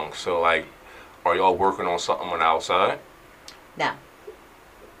Drunk Unks. So, like, are y'all working on something on the outside? Now,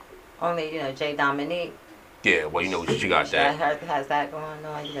 only, you know, Jay Dominique. Yeah, well, you know, she got that. Has that going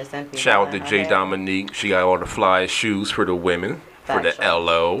on. You know, some people Shout out to have Jay that. Dominique. She got all the fly shoes for the women, for the Factual.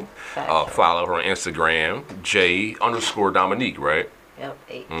 LO. Factual. Follow her on Instagram, J_Dominique, right? Yep,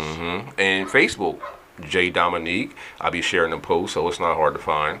 H. And Facebook, J Dominique. I'll be sharing the post, so it's not hard to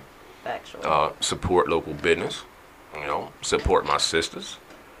find. Factual. Support local business, you know, support my sisters.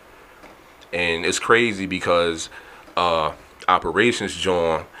 And it's crazy because Operations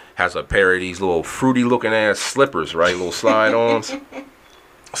John has a pair of these little fruity looking ass slippers, right? Little slide ons.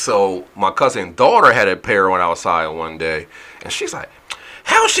 So my cousin daughter had a pair on outside one day, and she's like,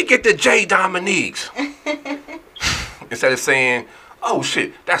 "How'd she get the J Dominiques?" Instead of saying, "Oh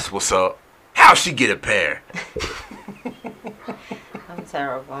shit, that's what's up. How'd she get a pair?" I'm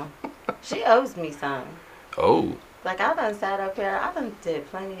terrible. She owes me some. Oh. Like, I done sat up here. I done did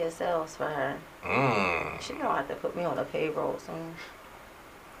plenty of sales for her. Mm. She gonna have to put me on a payroll soon.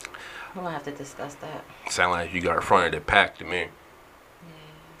 We're gonna have to discuss that. Sound like you got in front of the pack to me.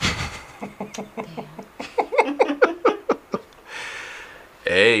 Damn.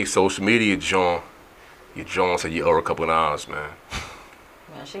 Hey, social media John. Your John said you owe her a couple of dollars, man.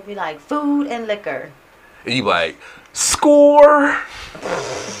 Yeah, she'd be like, food and liquor. And you like, score.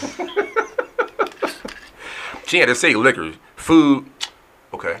 She had to say liquor, food.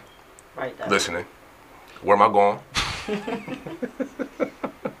 Okay. Right there. Listening. Where am I going?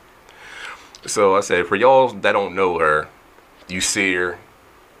 So I said, for y'all that don't know her, you see her,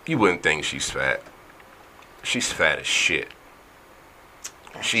 you wouldn't think she's fat. She's fat as shit.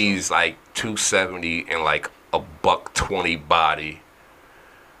 Gotcha. She's like 270 and like a $120 body.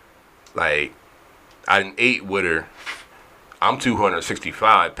 Like, I done ate with her. I'm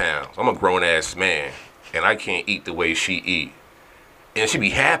 265 pounds. I'm a grown ass man, and I can't eat the way she eat. And she be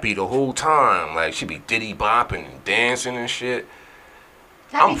happy the whole time. Like, she be diddy bopping and dancing and shit.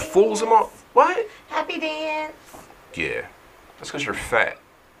 Happy I'm fools them up. dance. What? Happy dance. Yeah. That's because you're fat.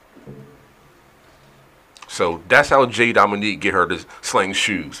 So that's how J Dominique get her to sling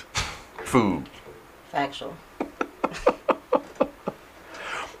shoes. Food. Factual.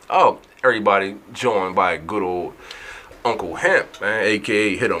 Oh, everybody joined by good old Uncle Hemp, man,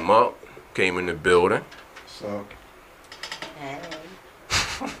 a.k.a. Hit 'em Up. Came in the building. So, Hey.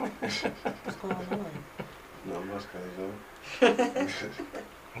 What's going on? not much, crazy.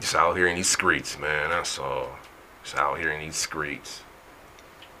 Just out here in these streets, man. That's all. Just out here in these streets.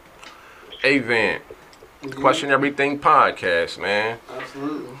 Hey, Van. Question Everything podcast, man.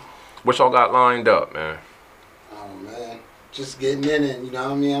 Absolutely. What y'all got lined up, man? Oh man, just getting in it. You know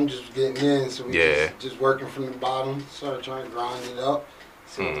what I mean? I'm just getting in, so we Yeah. just working from the bottom. Start trying to grind it up,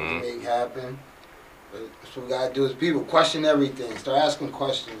 see what we can make happen. But that's what we gotta do is people question everything. Start asking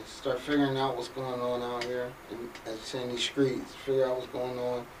questions. Start figuring out what's going on out here, and as you say in these streets. Figure out what's going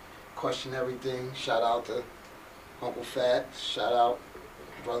on. Question everything. Shout out to Uncle Fat. Shout out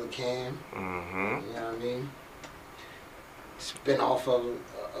Brother Cam. Mm-hmm. You know what I mean? Spin off of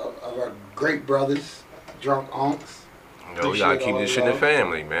our great brothers, Drunk Unks. You know, we gotta keep this shit in the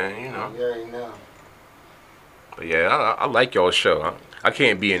family, man. You know. You already know. But yeah, I like y'all's show. I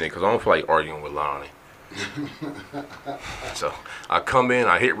can't be in it because I don't feel like arguing with Lonnie. So I come in,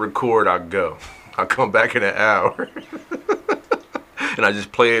 I hit record, I go. I come back in an hour, and I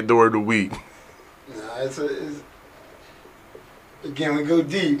just play it during the week. Nah, it's again, we go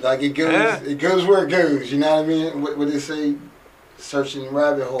deep. Like it goes, Yeah. it goes where it goes. You know what I mean? What they say, searching the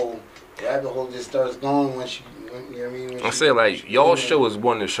rabbit hole. Rabbit hole just starts going once you know what I mean. I say like y'all show is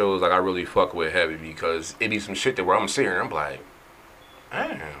one of the shows like I really fuck with heavy because it be some shit that where I'm sitting here, I'm like,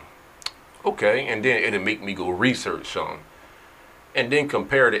 damn, okay, and then it'll make me go research something, and then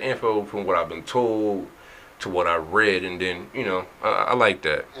compare the info from what I've been told to what I read, and then you know I like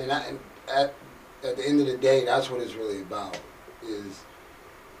that. And at the end of the day, that's what it's really about. Is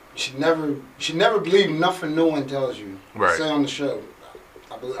you should never believe nothing no one tells you. Right. Say on the show.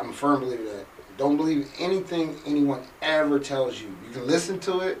 I'm a firm believer that. Don't believe anything anyone ever tells you. You can listen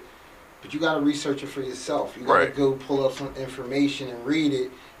to it, but you got to research it for yourself. You got to Right. go pull up some information and read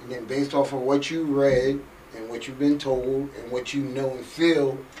it, and then based off of what you read and what you've been told and what you know and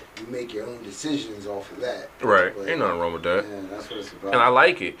feel, you make your own decisions off of that. Right, But, ain't nothing wrong with that. yeah, that's what it's about. And I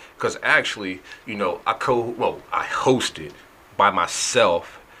like it because actually, you know, I hosted by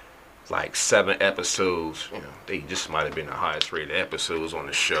myself like 7 episodes. You know, they just might have been the highest rated episodes on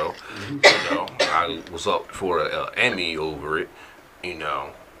the show. You know, I was up for an Emmy over it. You know,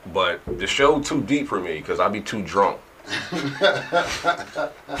 but the show too deep for me because I be too drunk.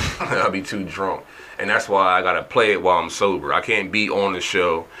 I be too drunk, and that's why I gotta play it while I'm sober. I can't be on the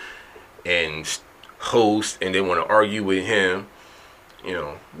show and host and then want to argue with him. You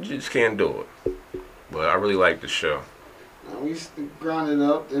know, you just can't do it. But I really like the show. We used to grind it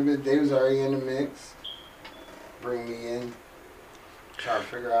up. They was already in the mix. Bring me in. Try to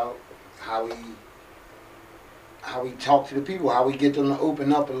figure out how we talk to the people, how we get them to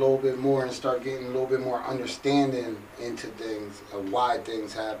open up a little bit more and start getting a little bit more understanding into things of why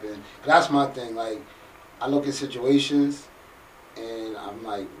things happen. But that's my thing. Like, I look at situations and I'm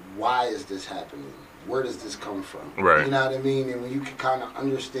like, why is this happening? Where does this come from? Right. You know what I mean? And when you can kind of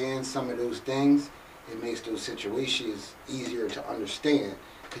understand some of those things, it makes those situations easier to understand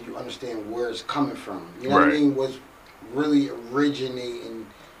because you understand where it's coming from. You know what I mean? What's really originating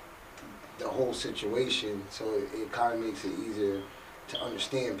the whole situation, so it kind of makes it easier to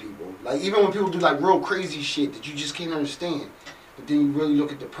understand people. Like even when people do like real crazy shit that you just can't understand, but then you really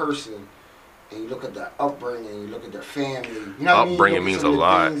look at the person and you look at their upbringing, you look at their family. You know what I mean? Upbringing means a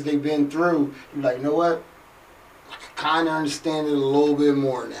lot. Things they've been through. You're like, you know what? I kind of understand it a little bit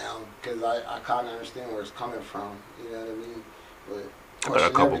more now because I kind of understand where it's coming from. You know what I mean? But I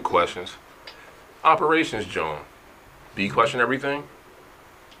got a couple questions. Operations, John. Do you question everything?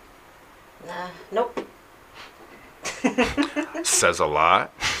 Nah, nope. Says a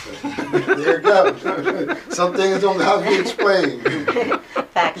lot. There it goes. Some things don't have to be explained.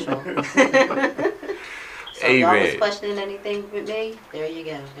 Factual. So Hey, y'all was man. questioning anything with me? There you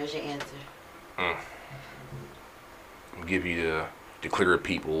go. There's your answer. I'll give you the clear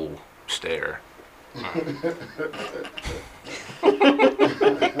people stare.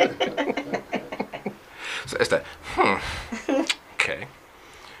 So it's that, okay.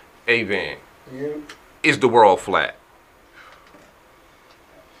 Hey, Van, is the world flat?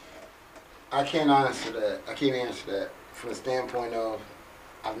 I can't answer that. I can't answer that from the standpoint of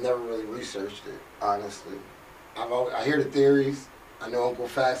I've never really researched it, honestly. I hear the theories. I know Uncle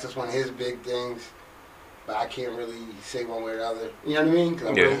Facts is one of his big things, but I can't really say one way or the other. You know what I mean?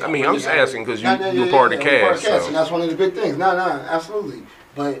 Yeah, I'm just asking because you're part of the cast. So. And that's one of the big things. No, absolutely.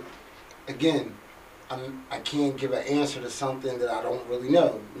 But again, I can't give an answer to something that I don't really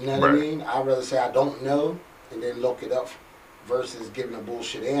know. You know what I mean? I'd rather say I don't know and then look it up versus giving a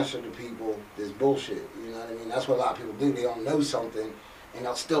bullshit answer to people that's bullshit. You know what I mean? That's what a lot of people do. They don't know something and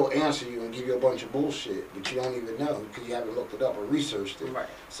they'll still answer you and give you a bunch of bullshit, but you don't even know because you haven't looked it up or researched it. Right.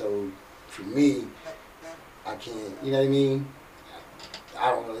 So for me, I can't, you know what I mean?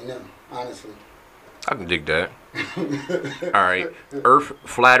 I don't really know, honestly. I can dig that. All right. Earth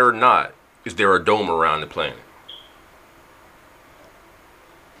flat or not, is there a dome around the planet?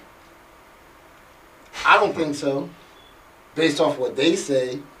 I don't think so. Based off what they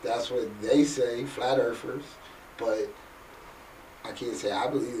say, that's what they say, flat earthers. But I can't say I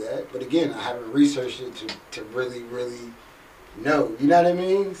believe that. But again, I haven't researched it to really, really know. You know what I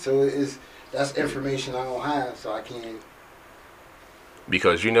mean? So that's information I don't have, so I can't.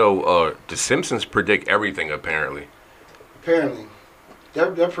 Because, the Simpsons predict everything, apparently. Apparently.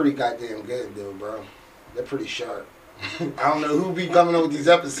 They're pretty goddamn good, though, bro. They're pretty sharp. I don't know who be coming up with these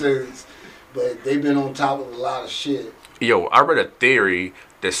episodes, but they've been on top of a lot of shit. Yo, I read a theory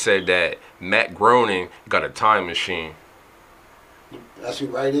that said that Matt Groening got a time machine. That's who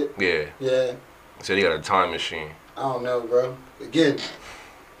write it? Yeah. Yeah. Said he got a time machine. I don't know, bro. Again,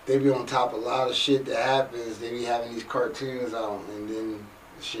 they be on top of a lot of shit that happens. They be having these cartoons out, and then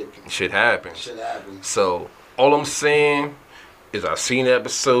Shit happens. Shit happens. So, all I'm saying is I seen the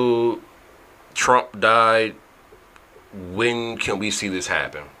episode, Trump died. When can we see this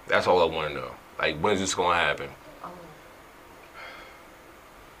happen? That's all I want to know. Like, when is this going to happen?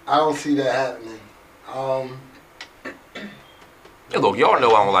 I don't see that happening. Hey, look, y'all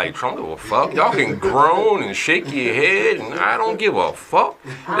know I don't like Trump. Give a fuck. Y'all can groan and shake your head, and I don't give a fuck.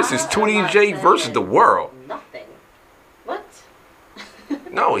 This is 2DJ versus the world. Nothing. What?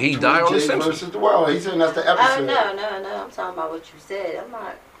 No, he died on The Simpsons. Versus the world. He's saying that's the episode. Oh, no. I'm talking about what you said. I'm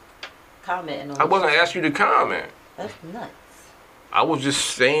not commenting on I wasn't asking you to comment. That's nuts. I was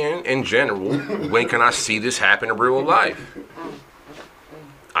just saying, in general, when can I see this happen in real life?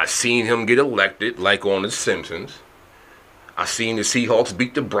 I seen him get elected, like on The Simpsons. I seen the Seahawks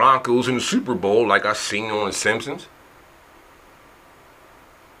beat the Broncos in the Super Bowl, like I seen on The Simpsons.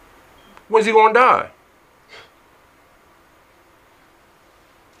 When's he gonna die?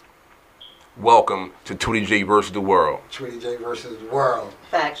 Welcome to 2DJ versus the world. 2DJ versus the world.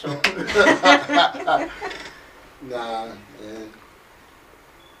 Factual. Nah, man.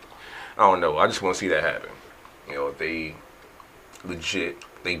 I don't know. I just want to see that happen. If they legit,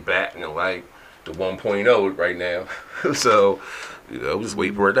 they batting like the 1.0 right now. So, just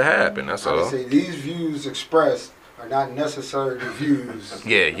wait for it to happen. That's all. I say these views expressed are not necessarily the views of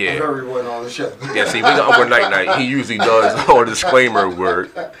Yeah. everyone on the show. Yeah, see, we got Uncle Night. He usually does all the disclaimer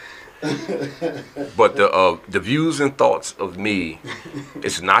work. But the views and thoughts of me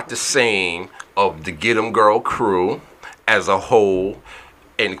is not the same of the Get 'em Girl crew as a whole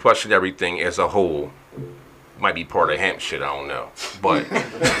and Question Everything as a whole. Might be part of hemp shit, I don't know. But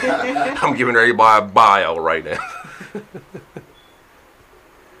I'm giving everybody a bio right now.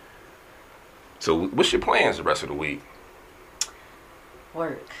 So what's your plans the rest of the week?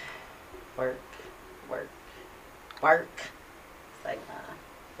 Work. Work. Work. Work. It's like,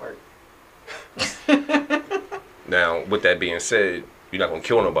 work. Now, with that being said, you're not gonna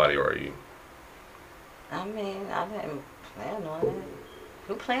kill nobody, are you? I mean, I didn't plan on it.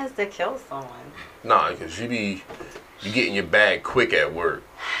 Who plans to kill someone? Nah, because you get in your bag quick at work.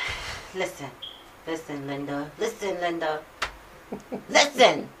 Listen, Linda.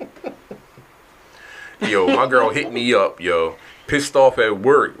 Listen. Yo, my girl hit me up, yo, pissed off at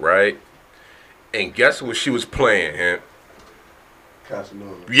work, right? And guess what she was playing, huh?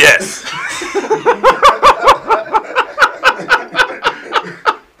 Casanova. Yes.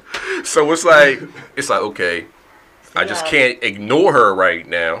 So it's like okay, I just can't ignore her right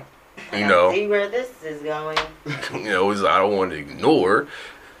now. You know. See where this is going. You know, it's like, I don't want to ignore her.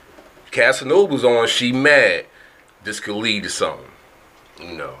 Casanova's on, she mad. This could lead to something.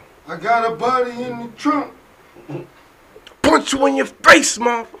 You know. I got a buddy in the trunk. Punch you in your face,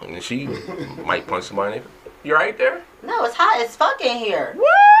 mom. And she might punch somebody in the face. You right there? No, it's hot as fuck in here.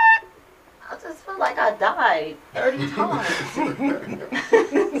 What? I just feel like I died 30 times.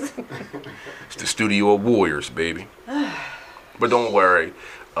 It's the studio of warriors, baby. But don't worry.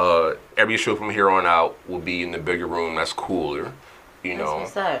 Every show from here on out will be in the bigger room that's cooler. You know.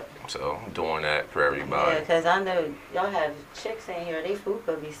 What's up? So I'm doing that for everybody. Yeah, because I know y'all have chicks in here. They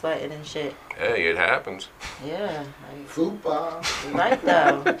fupa be sweating and shit. Hey, it happens. Yeah. Like, Fupa. right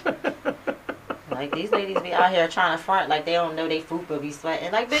though. Like these ladies be out here trying to front like they don't know they fupa be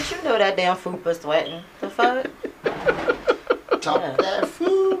sweating. Like, bitch, you know that damn fupa sweating. The fuck? Talk Yeah. that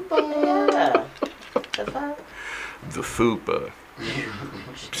fupa. Yeah. The fuck? The fupa.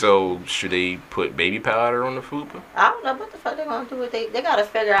 So should they put baby powder on the fupa? I don't know what the fuck they gonna do with they gotta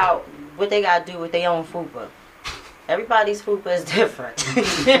figure out what they gotta do with their own fupa. Everybody's fupa is different.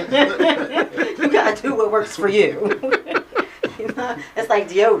 You gotta do what works for you. You know? It's like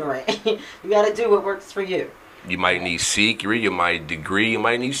deodorant. You gotta do what works for you. You might need secret, you might degree, you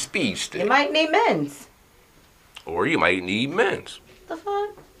might need speed stick. You might need men's. Or you might need men's. The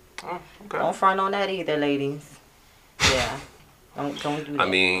fuck? Oh, okay. Don't front on that either, ladies. Yeah. Don't do that. I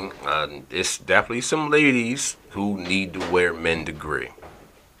mean, it's definitely some ladies who need to wear men degree.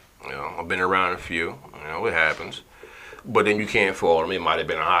 You know, I've been around a few. You know, it happens. But then you can't fault them. It might have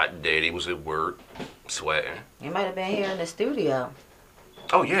been a hot day. They was at work, sweating. You might have been here in the studio.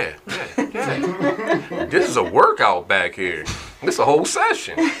 Oh, yeah. This is a workout back here. This a whole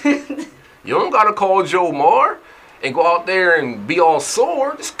session. You don't got to call Joe Marr and go out there and be all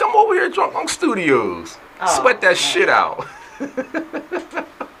sore. Just come over here, Drunk Monk Studios. Sweat that shit out. A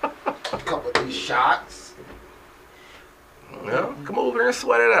couple of these shots. You know, come over here and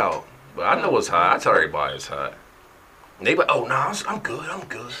sweat it out. But I know it's hot. I tell everybody it's hot. And they be like, oh, no, I'm good.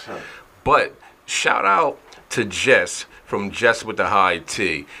 But shout out to Jess from Jess with the High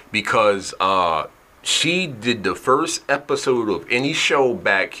T, because she did the first episode of any show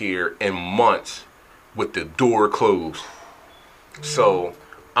back here in months with the door closed. So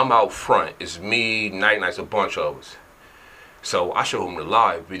I'm out front. It's me, Night Night's a bunch of us. So I show him the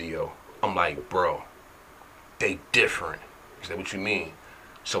live video. I'm like, bro, they different. He said, what you mean?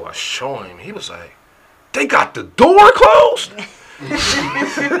 So I show him. He was like, they got the door closed?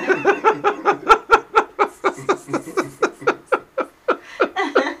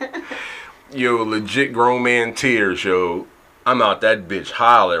 Yo, legit grown man tears, yo. I'm out that bitch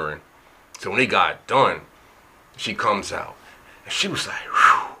hollering. So when they got done, she comes out. And she was like,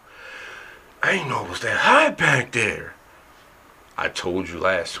 whew, I ain't know it was that high back there. I told you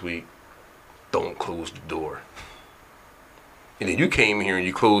last week, don't close the door. And then you came here and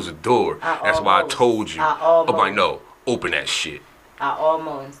you closed the door. That's why I told you. I'm like, no, open that shit. I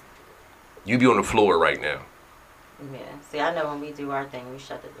almost. You be on the floor right now. Yeah. See, I know when we do our thing, we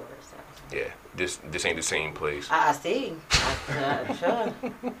shut the doors. So. Yeah, this ain't the same place. I see. Sure.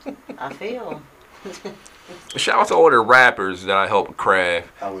 I feel. Shout out to all the rappers that I helped craft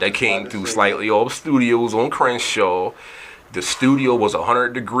that came through Slightly Off Studios on Crenshaw. The studio was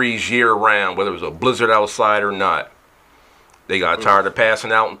 100 degrees year round, whether it was a blizzard outside or not. They got tired of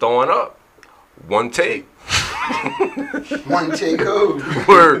passing out and throwing up. One take. One take over.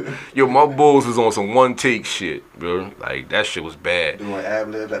 Word. Yo, my bulls was on some one take shit, bro. Like, that shit was bad. Doing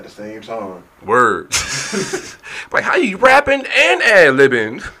ad-libs at the same time. Word. Like, how you rapping and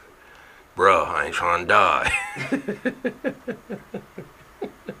ad-libbing? Bro, I ain't trying to die.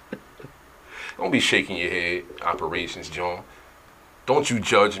 Don't be shaking your head, Operations John. Don't you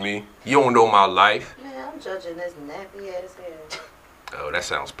judge me. You don't know my life. Man, I'm judging this nappy ass head. Oh, that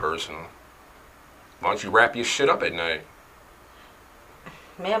sounds personal. Why don't you wrap your shit up at night?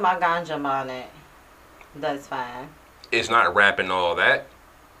 Me and my ganja bonnet. That's fine. It's not rapping all that.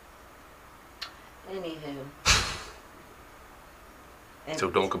 Anywho. So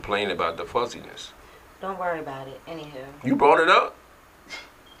don't complain about the fuzziness. Don't worry about it. Anywho. You brought it up.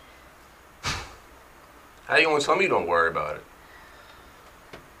 How you gonna tell me don't worry about it?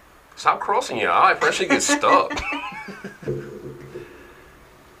 Stop crossing your eye. First you get stuck.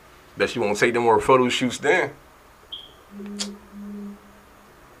 Bet you won't take no more photo shoots then.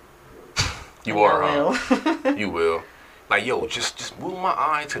 You are, huh? You will. Like, yo, just move my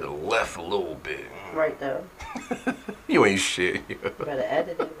eye to the left a little bit. Right there. You ain't shit. Better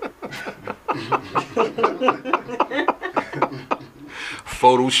edit it.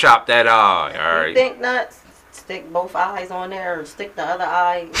 Photoshop that eye, alright? Think nuts. Stick both eyes on there or stick the other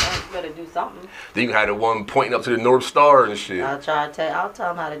eye. You better do something. Then you had the one pointing up to the North Star and shit. I'll tell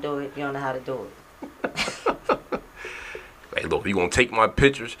them how to do it if you don't know how to do it. Hey, look, if you gonna take my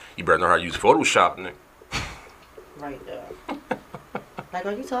pictures, you better know how to use Photoshop, nigga. Right there. Like,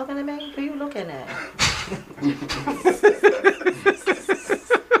 are you talking to me? Who you looking at?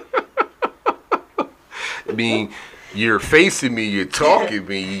 I mean, you're facing me, you're talking to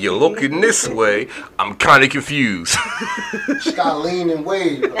me, you're looking this way. I'm kind of confused. Just gotta lean and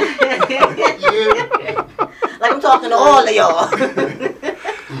wave. Like I'm talking to all of y'all.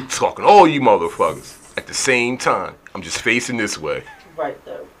 Talking to all you motherfuckers at the same time. I'm just facing this way. Right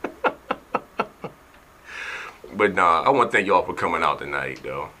there. But nah, I want to thank y'all for coming out tonight,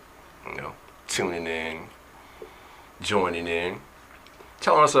 though. You know, tuning in, joining in,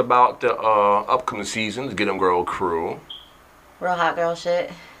 telling us about the upcoming season, the Get 'Em Girl crew. Real hot girl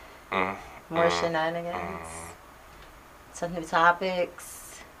shit. More shenanigans. Some new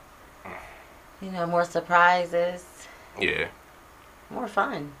topics. You know, more surprises. Yeah. More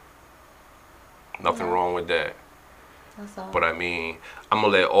fun. Nothing wrong with that. That's all. But I mean, I'm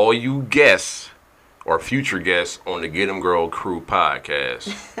going to let all you guests or future guests on the Get 'Em Girl Crew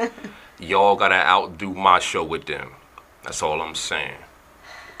podcast, y'all got to outdo my show with them. That's all I'm saying.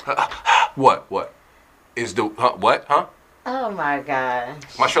 What? Is the... what? Huh? Oh, my gosh.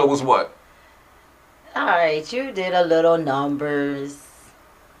 My show was what? All right, you did a little numbers.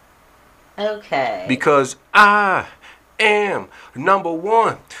 Okay. Because I am number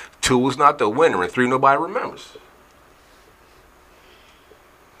one. 2 is not the winner, and 3 nobody remembers.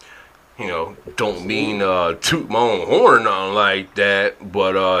 You know, don't mean toot my own horn or nothing like that,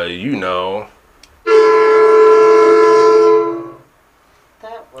 but you know.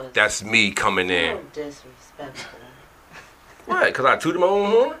 That was That's me coming so in. disrespectful. What? Because I tooted my own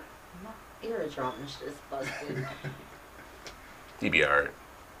horn? My eardrum is just busted. You be alright.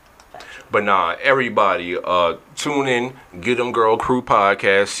 But nah, everybody, tune in, Get 'Em Girl Crew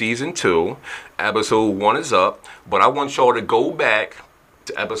Podcast Season 2. Episode 1 is up, but I want y'all to go back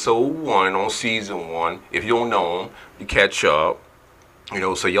to Episode 1 on Season 1. If you don't know them, you catch up, you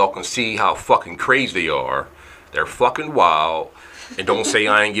know, so y'all can see how fucking crazy they are. They're fucking wild, and don't say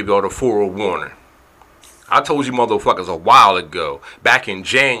I ain't give y'all the forewarning. I told you motherfuckers a while ago, back in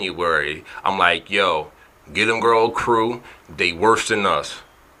January, I'm like, yo, Get 'Em Girl Crew, they worse than us.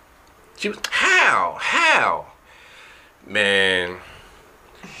 She was, how? Man,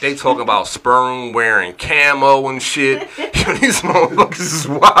 they talking about sperm wearing camo and shit. These motherfuckers is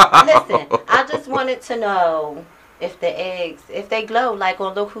wild. Listen, I just wanted to know if the eggs, if they glow like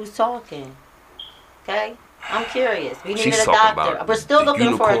on Look Who's Talking. Okay? I'm curious. We needed She's a talking doctor. about We're still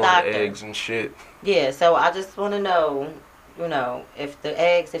looking for a unicorn doctor. eggs and shit. Yeah, so I just want to know, you know, if the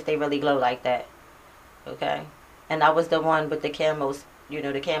eggs, if they really glow like that. Okay? And I was the one with the camos, you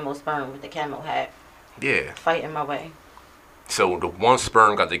know, the camo sperm with the camo hat. Yeah. Fighting my way. So the one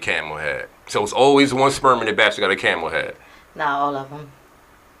sperm got the camel hat. So it's always one sperm in the batch that got a camel hat. Not all of them.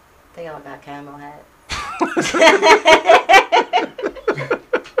 They all got camo hats.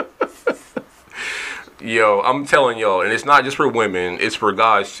 Yo, I'm telling y'all, and it's not just for women, it's for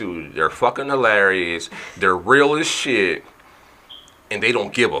guys too. They're fucking hilarious. They're real as shit. And they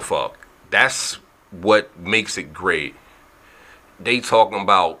don't give a fuck. That's what makes it great. They talking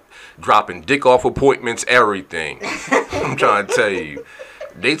about dropping dick off appointments, everything. I'm trying to tell you.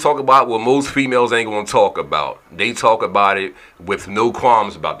 They talk about what most females ain't gonna talk about. They talk about it with no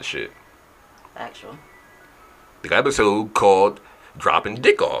qualms about the shit. Actual. The episode called Dropping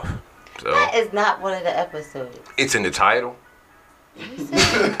Dick Off. So That is not one of the episodes. it's in the title.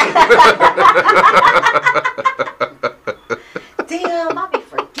 Damn, I be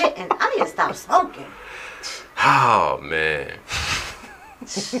forgetting. I need to stop smoking. Oh man. What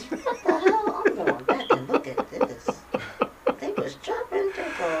the hell? I'm going back and look at this. They was dropping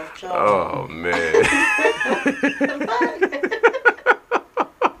dick off, y'all. Oh man.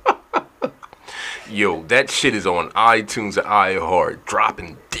 Yo, that shit is on iTunes and iHeart,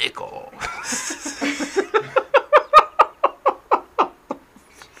 dropping dick off.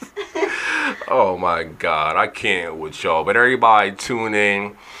 Oh my God, I can't with y'all. But everybody tune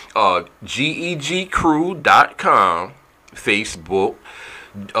in. GEGcrew.com, Facebook.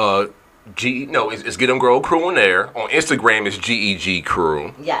 It's Get 'em Girl Crew in there. On Instagram, it's GEG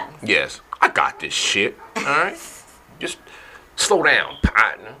Crew. Yeah. Yes, I got this shit. All right, just slow down,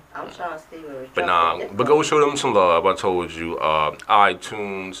 partner. I'm trying to see where it's But go show them some love. I told you,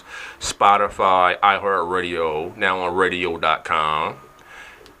 iTunes, Spotify, iHeartRadio, now on radio.com.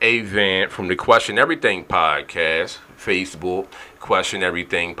 Avant from the Question Everything podcast, Facebook, Question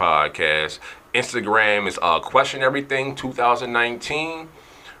Everything podcast. Instagram is Question Everything 2019.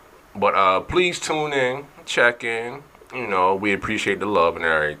 But please tune in, check in. You know, we appreciate the love and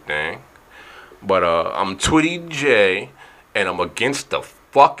everything. But I'm Twitty J, and I'm against the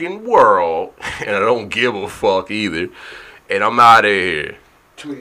fucking world, and I don't give a fuck either. And I'm out of here.